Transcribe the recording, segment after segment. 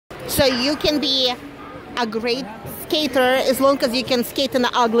So you can be a great skater as long as you can skate in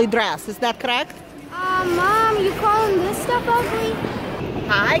an ugly dress. Is that correct? Mom, you calling this stuff ugly?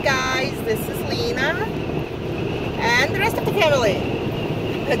 Hi guys, this is Lena and the rest of the family.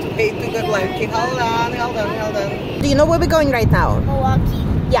 That's way too good looking. Hold on. Do you know where we're going right now?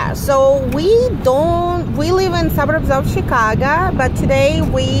 Milwaukee. Yeah, so we live in suburbs of Chicago, but today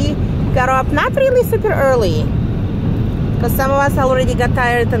we got up not really super early because some of us already got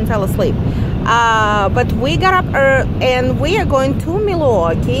tired and fell asleep. But we got up and we are going to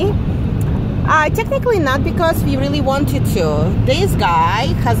Milwaukee. Technically not because we really wanted to. This guy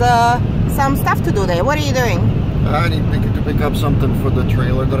has some stuff to do there. What are you doing? I need to pick up something for the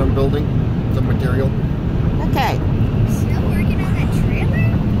trailer that I'm building. Some material. Okay. Still working on that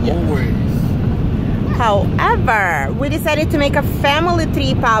trailer? Always. However, we decided to make a family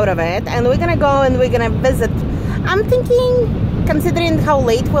trip out of it, and we're gonna go and we're gonna visit. I'm thinking, considering how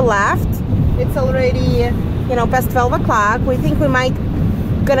late we left, it's already, you know, past 12 o'clock. We think we might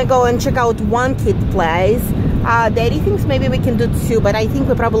gonna go and check out one kid place. Daddy thinks maybe we can do two, but I think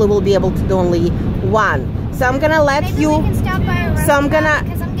we probably will be able to do only one. So I'm gonna let Maybe you. We can stop by a So I'm gonna.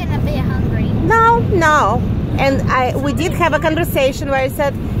 because I'm getting a bit hungry. No. And we did have a conversation where I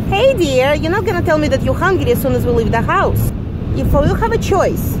said, "Hey dear, you're not gonna tell me that you're hungry as soon as we leave the house. If you have a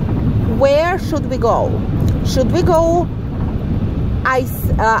choice, where should we go? Should we go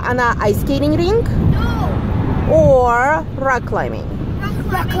on an ice skating rink? No. Or rock climbing?"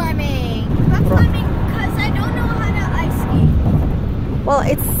 Rock climbing. Rock climbing because I don't know how to ice skate. Well,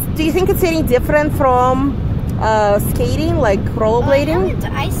 do you think it's any different from skating, like rollerblading? I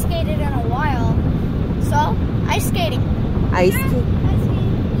haven't ice skated in a while. So, ice skating. Ice skating?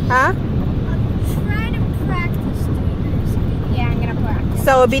 Huh? I'm trying to practice doing this. Yeah, I'm gonna practice.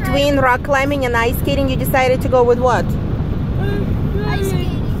 So between rock climbing and ice skating, you decided to go with what? Ice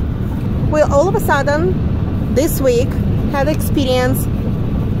skating. Well, all of a sudden, this week, had experienced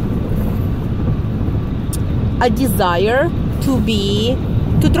a desire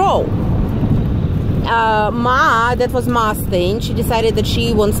to draw. That was Ma's thing. She decided that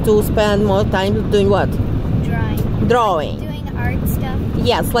she wants to spend more time doing what? Drawing. Doing art stuff.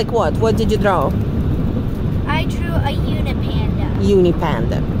 Yes, like what? What did you draw? I drew a unipanda.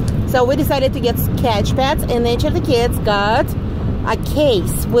 Unipanda. So we decided to get sketch pads, and each of the kids got a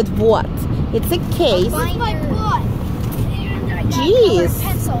case with what? It's a case. Jeez.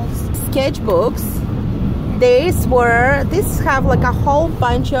 Pencils. Sketchbooks. These have like a whole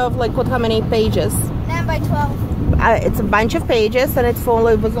bunch of how many pages? 9 by 12. It's a bunch of pages, and it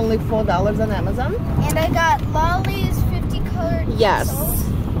was only $4 on Amazon. And I got Lolly's 50 colored Yes. pencils.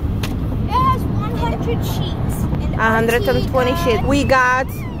 It has 100 sheets. And 120 sheets. We got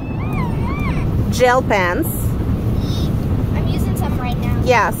gel pens. I'm using some right now.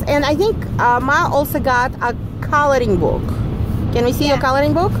 Yes, and I think Ma also got a coloring book. Can we see your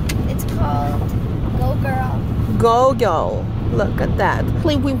coloring book? It's called Go Girl. Go Girl. Look at that.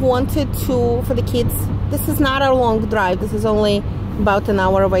 We wanted to, for the kids, this is not a long drive. This is only about an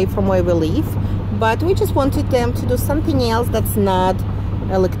hour away from where we live. But we just wanted them to do something else that's not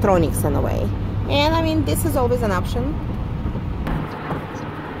electronics in a way. And I mean, this is always an option.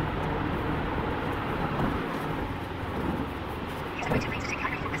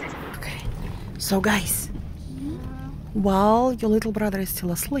 Okay, so guys, while your little brother is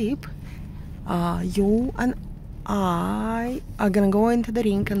still asleep, you and I are gonna go into the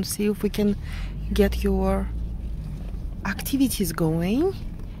rink and see if we can get your activities going.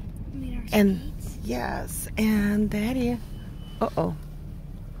 And yes, and Daddy, uh-oh.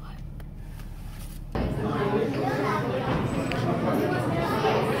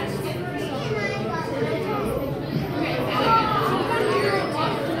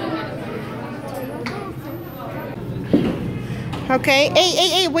 Okay,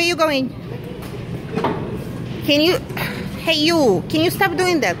 hey, where you going? Can you stop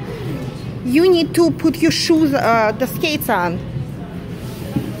doing that? You need to put your shoes, the skates on.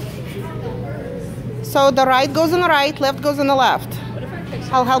 So the right goes on the right, left goes on the left.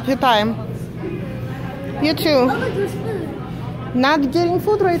 I'll help you time. You too. Not getting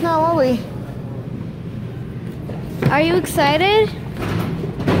food right now, are we? Are you excited?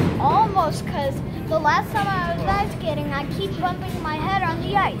 Almost, because the last time I was ice skating, I keep bumping my head on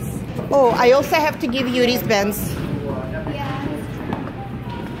the ice. Oh, I also have to give you wristbands. Yeah.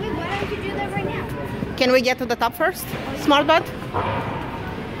 Wait, why don't you do that right now? Can we get to the top first? Smart butt? Mom,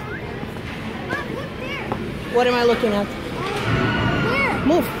 look there. What am I looking at? There.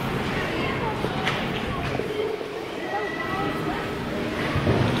 Move.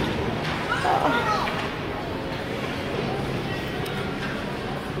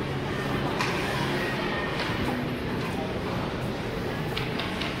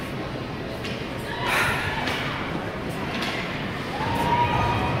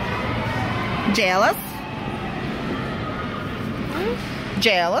 Jealous?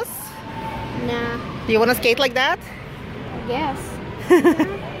 Jealous? Nah. Do you want to skate like that? Yes.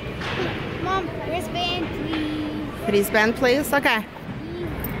 Mom, wristband, please. Wristband, please? Okay.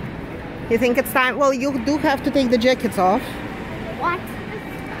 You think it's time? Well, you do have to take the jackets off. What?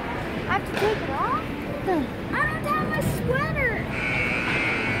 I have to take it off? I don't have my sweater.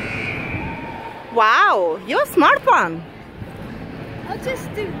 Wow, you're a smart one. I'll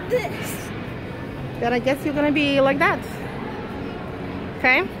just do this. Then I guess you're gonna be like that.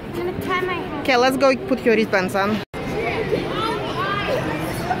 Okay? I'm gonna tie my hair. Okay, let's go put your wristbands on.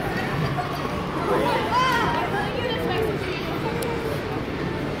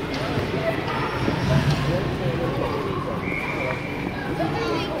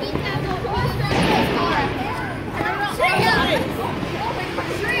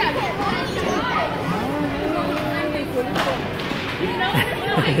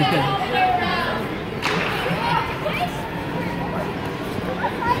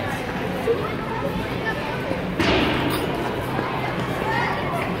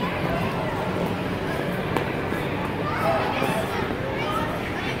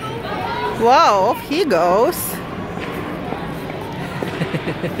 Whoa, off he goes.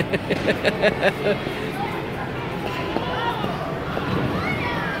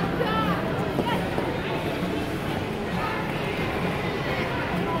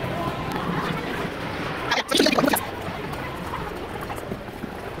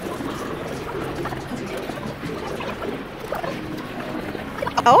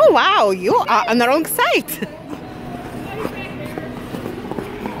 Oh wow, you are on the wrong side.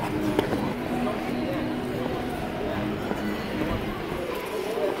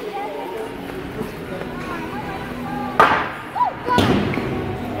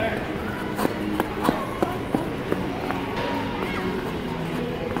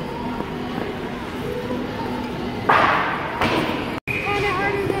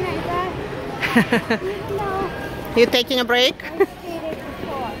 No. You taking a break? I skated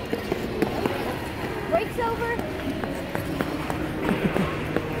before. Break's over.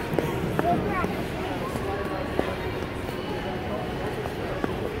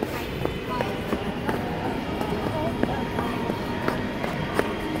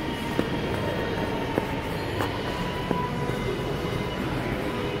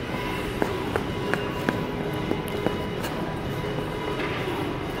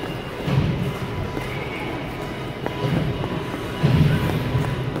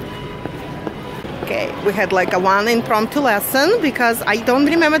 Okay, we had like a one impromptu lesson because I don't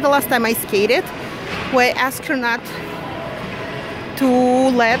remember the last time I skated where I asked her not to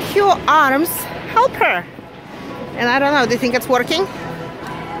let your arms help her. And I don't know, do you think it's working?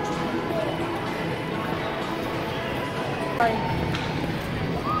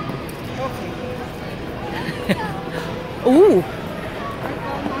 Ooh.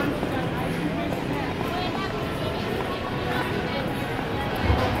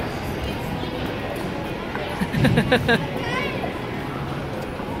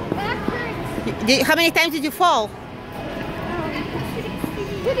 How many times did you fall?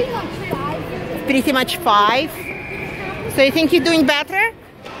 Pretty much 5. Pretty much 5. So you think you're doing better?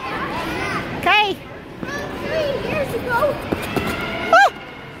 Okay. 3 years ago.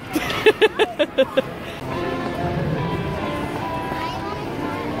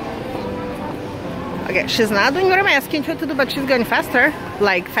 Okay, she's not doing what I'm asking her to do, but she's going faster.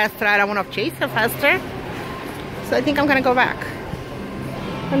 Like faster, I don't want to chase her faster. So I think I'm gonna go back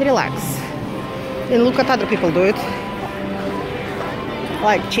and relax and look at other people do it,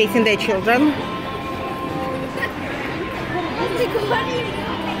 like chasing their children.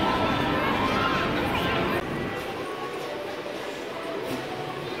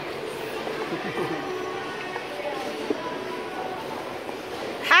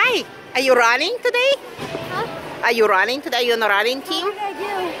 Hi, are you running today? Huh? Are you running today? Are you on a running team? What did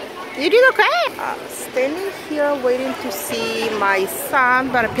I You did okay. Standing here waiting to see my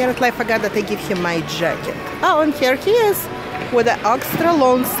son, but apparently I forgot that I give him my jacket. Oh, and here he is with the extra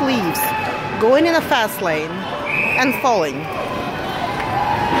long sleeves, going in a fast lane and falling.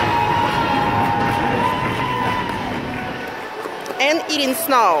 And eating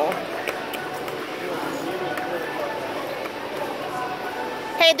snow.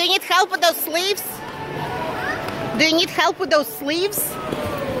 Hey, do you need help with those sleeves? Do you need help with those sleeves?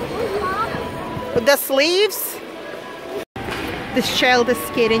 With the sleeves? This child is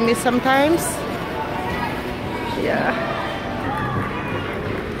scaring me sometimes. Yeah.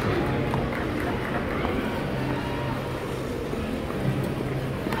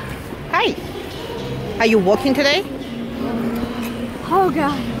 Hi. Are you walking today? Oh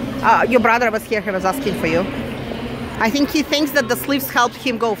God. Your brother was here, he was asking for you. I think he thinks that the sleeves help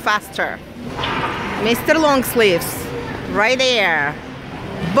him go faster. Mr. Long Sleeves, right there.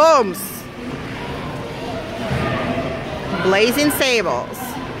 Booms. Blazing Sables.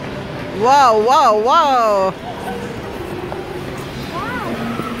 Whoa, whoa, whoa.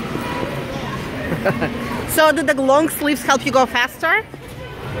 So did the long sleeves help you go faster?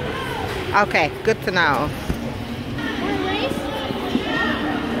 Okay, good to know.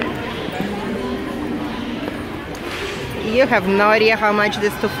 You have no idea how much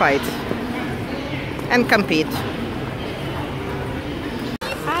this to fight and compete.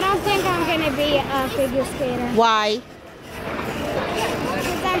 I don't think I'm gonna be a figure skater. Why?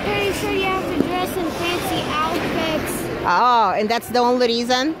 Because I'm pretty sure you have to dress in fancy outfits. Oh, and that's the only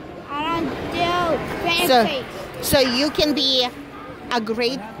reason? I don't do fancy. So you can be a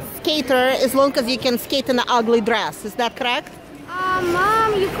great skater as long as you can skate in an ugly dress. Is that correct?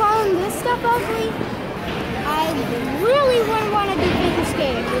 Mom, you calling this stuff ugly? I really wouldn't want to do figure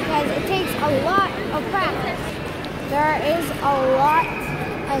skating because it takes a lot of practice. There is a lot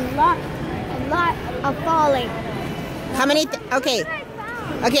of falling. How many? Okay,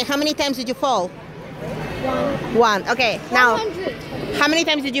 how many times did you fall? One. Okay, now 100. how many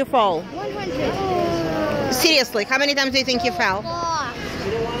times did you fall? 100. Seriously, how many times do you think you fell?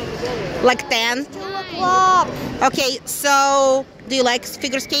 Like 10? 2 o'clock. Okay, so do you like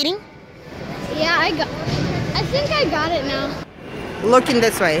figure skating? Yeah, I think I got it now. Looking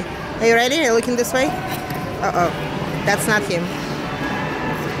this way. Are you ready? Are you looking this way? Uh-oh. That's not him.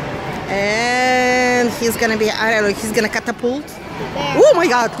 And he's gonna be, I don't know, he's gonna catapult. There. Oh my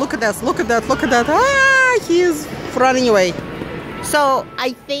god, look at this, look at that, look at that. Ah, he's running away. So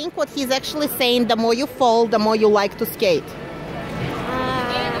I think what he's actually saying, the more you fall, the more you like to skate.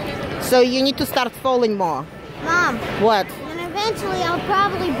 So you need to start falling more. Mom. What? And eventually I'll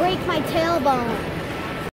probably break my tailbone.